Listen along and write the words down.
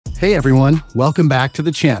Hey everyone, welcome back to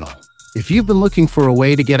the channel. If you've been looking for a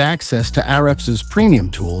way to get access to Ahrefs'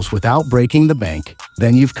 premium tools without breaking the bank,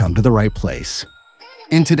 then you've come to the right place.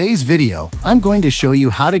 In today's video, I'm going to show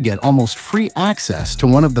you how to get almost free access to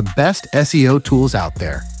one of the best SEO tools out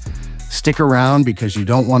there. Stick around because you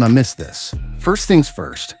don't want to miss this. First things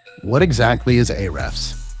first, what exactly is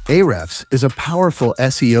Ahrefs? Ahrefs is a powerful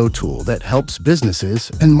SEO tool that helps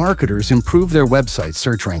businesses and marketers improve their website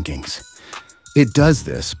search rankings. It does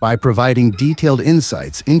this by providing detailed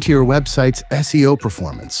insights into your website's SEO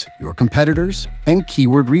performance, your competitors, and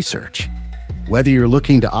keyword research. Whether you're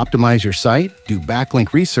looking to optimize your site, do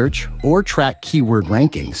backlink research, or track keyword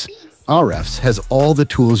rankings, Ahrefs has all the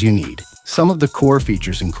tools you need. Some of the core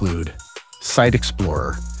features include Site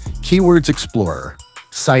Explorer, Keywords Explorer,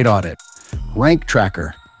 Site Audit, Rank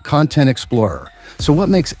Tracker, Content Explorer. So what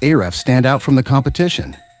makes Ahrefs stand out from the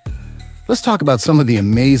competition? Let's talk about some of the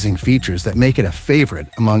amazing features that make it a favorite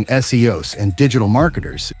among SEOs and digital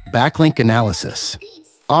marketers. Backlink Analysis.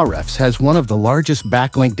 Ahrefs has one of the largest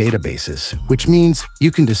backlink databases, which means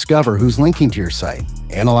you can discover who's linking to your site,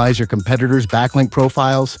 analyze your competitors' backlink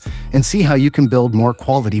profiles, and see how you can build more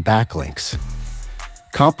quality backlinks.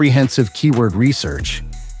 Comprehensive keyword research.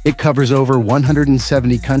 It covers over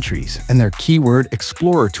 170 countries, and their Keyword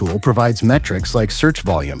Explorer tool provides metrics like search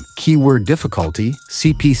volume, keyword difficulty,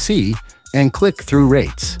 CPC, and click-through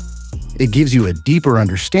rates. It gives you a deeper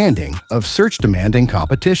understanding of search demand and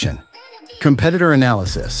competition. Competitor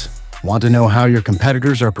analysis. Want to know how your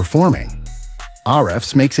competitors are performing?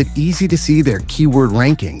 Ahrefs makes it easy to see their keyword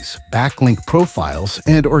rankings, backlink profiles,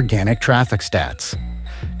 and organic traffic stats.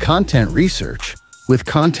 Content research. With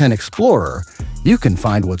Content Explorer, you can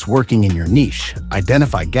find what's working in your niche,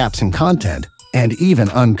 identify gaps in content, and even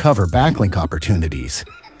uncover backlink opportunities.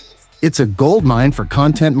 It's a goldmine for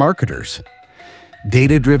content marketers.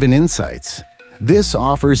 Data-driven insights. This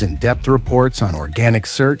offers in-depth reports on organic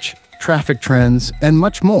search, traffic trends, and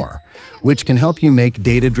much more, which can help you make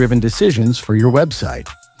data-driven decisions for your website.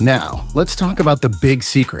 Now, let's talk about the big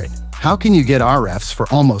secret. How can you get Ahrefs for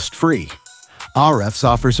almost free? Ahrefs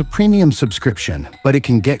offers a premium subscription, but it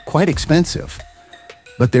can get quite expensive.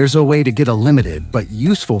 But there's a way to get a limited but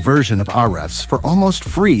useful version of Ahrefs for almost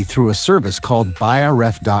free through a service called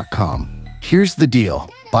buyahrefs.com. Here's the deal.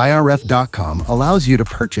 buyahrefs.com allows you to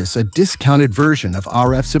purchase a discounted version of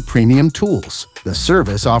Ahrefs' premium tools. The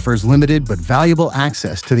service offers limited but valuable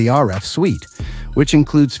access to the Ahrefs suite, which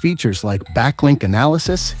includes features like backlink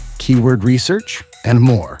analysis, keyword research, and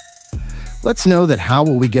more. Let's know that how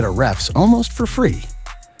will we get Ahrefs almost for free?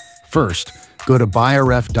 First, go to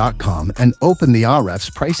buyahrefs.com and open the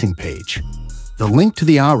Ahrefs pricing page. The link to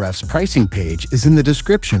the Ahrefs pricing page is in the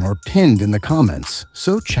description or pinned in the comments,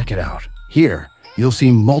 so check it out. Here, you'll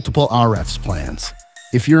see multiple Ahrefs plans.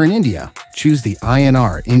 If you're in India, choose the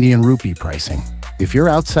INR Indian Rupee pricing. If you're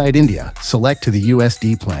outside India, select to the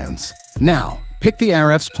USD plans. Now, pick the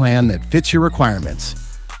Ahrefs plan that fits your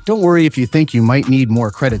requirements. Don't worry if you think you might need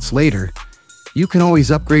more credits later. You can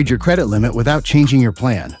always upgrade your credit limit without changing your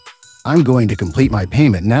plan. I'm going to complete my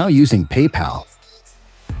payment now using PayPal.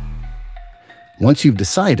 Once you've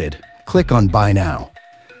decided, click on Buy Now.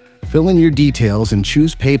 Fill in your details and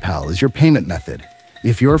choose PayPal as your payment method.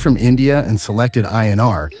 If you're from India and selected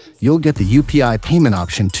INR, you'll get the UPI payment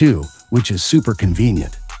option too, which is super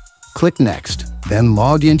convenient. Click Next, then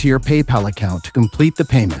log into your PayPal account to complete the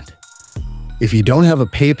payment. If you don't have a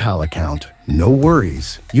PayPal account, no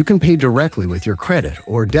worries. You can pay directly with your credit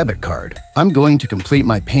or debit card. I'm going to complete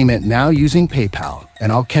my payment now using PayPal,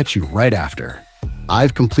 and I'll catch you right after.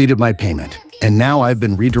 I've completed my payment, and now I've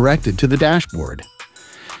been redirected to the dashboard.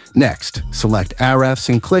 Next, select Ahrefs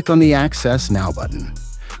and click on the Access Now button.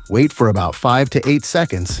 Wait for about 5 to 8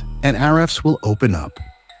 seconds, and Ahrefs will open up.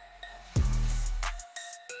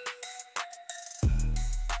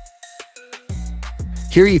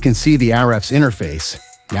 Here you can see the Ahrefs interface.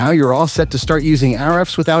 Now you're all set to start using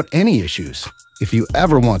Ahrefs without any issues. If you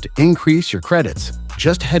ever want to increase your credits,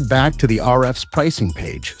 just head back to the Ahrefs pricing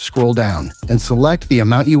page, scroll down, and select the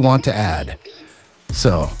amount you want to add.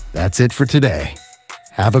 So, that's it for today.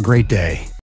 Have a great day.